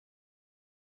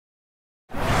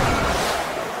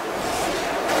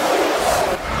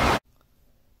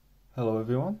Hello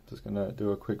everyone, just going to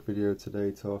do a quick video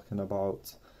today talking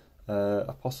about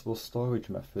a possible storage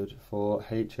method for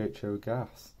HHO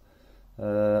gas.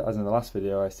 As in the last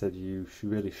video I said you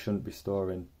really shouldn't be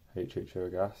storing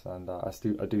HHO gas, and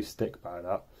I do stick by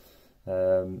that.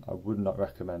 I would not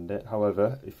recommend it.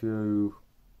 However, if you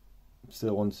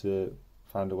still want to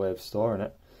find a way of storing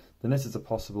it, then this is a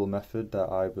possible method that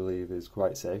I believe is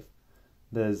quite safe.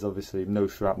 There's obviously no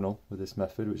shrapnel with this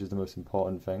method, which is the most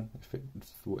important thing.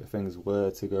 If things were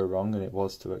to go wrong and it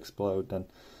was to explode, then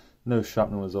no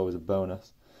shrapnel is always a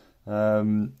bonus.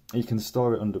 You can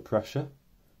store it under pressure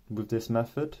with this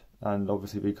method, and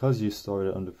obviously because you store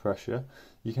it under pressure,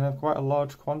 you can have quite a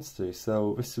large quantity.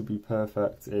 So this would be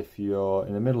perfect if you're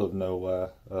in the middle of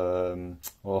nowhere,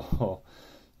 or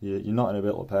you're not in a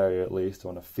built-up area at least,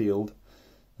 or on a field,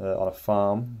 on a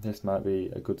farm. This might be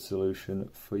a good solution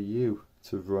for you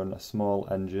to run a small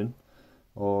engine,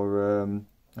 or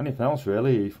anything else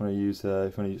really. If you want to use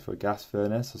it for a gas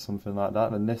furnace or something like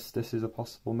that, then this is a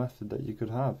possible method that you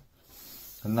could have,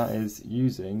 and that is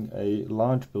using a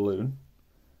large balloon,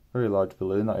 very large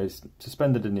balloon that is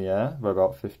suspended in the air by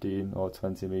about 15 or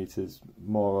 20 meters,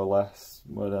 more or less,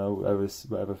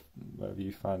 whatever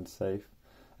you find safe.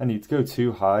 And you'd go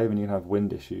too high, then you can have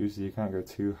wind issues, so you can't go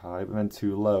too high, but then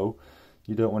too low,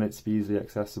 you don't want it to be easily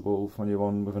accessible when you're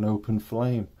on with an open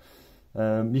flame.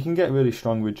 You can get really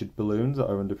strong rigid balloons that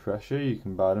are under pressure. You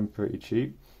can buy them pretty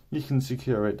cheap. You can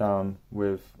secure it down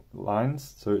with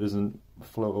lines so it doesn't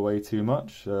float away too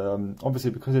much. Obviously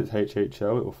because it's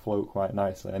HHO, it will float quite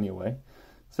nicely anyway.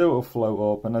 So it will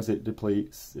float up, and as it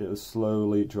depletes, it will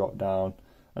slowly drop down.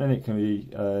 And then it can be,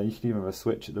 you can even have a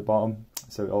switch at the bottom,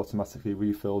 so it automatically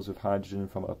refills with hydrogen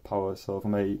from a power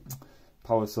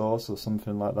source or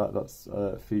something like that that's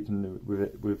feeding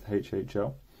with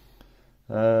HHO.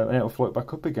 And it'll float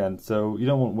back up again. So you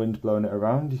don't want wind blowing it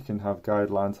around. You can have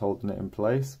guidelines holding it in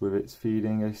place with its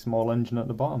feeding a small engine at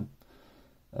the bottom.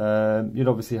 You'd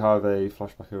obviously have a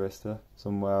flashback arrestor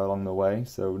somewhere along the way,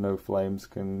 so no flames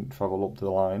can travel up the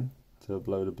line to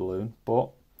blow the balloon.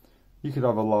 But you could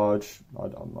have a large,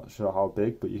 I'm not sure how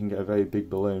big, but you can get very big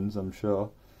balloons, I'm sure,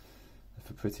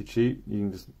 for pretty cheap. You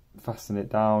can just fasten it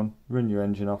down, run your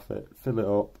engine off it, fill it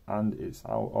up, and it's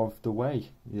out of the way.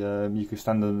 You could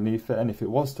stand underneath it, and if it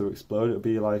was to explode, it would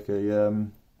be like a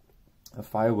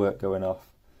firework going off.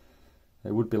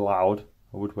 It would be loud.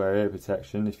 I would wear ear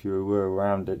protection if you were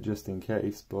around it, just in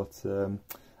case, but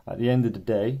at the end of the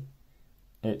day,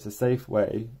 it's a safe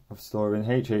way of storing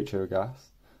HHO gas,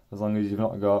 as long as you've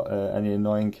not got any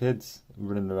annoying kids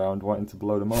running around wanting to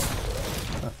blow them up.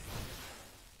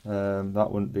 That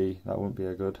wouldn't be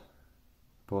a good.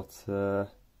 But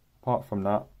apart from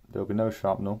that, there'll be no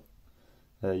shrapnel.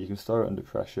 You can store it under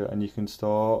pressure, and you can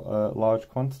store large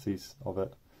quantities of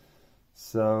it.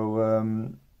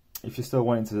 So if you're still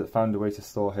wanting to find a way to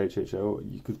store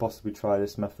HHO, you could possibly try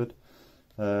this method.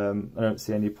 I don't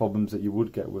see any problems that you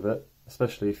would get with it,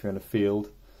 especially if you're in a field,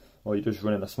 or you're just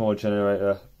running a small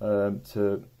generator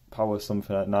to power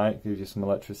something at night, gives you some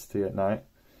electricity at night.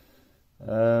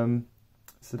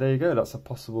 So there you go, that's a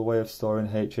possible way of storing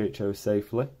HHO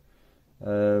safely.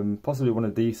 Possibly one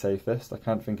of the safest. I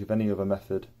can't think of any other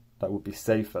method that would be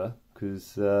safer,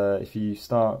 because if you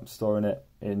start storing it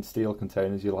in steel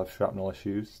containers, you'll have shrapnel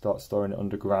issues. Start storing it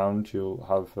underground, you'll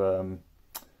have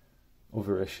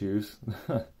other issues.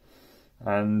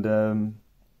 And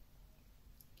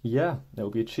yeah,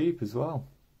 it'll be cheap as well.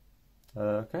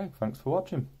 Okay, thanks for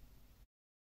watching.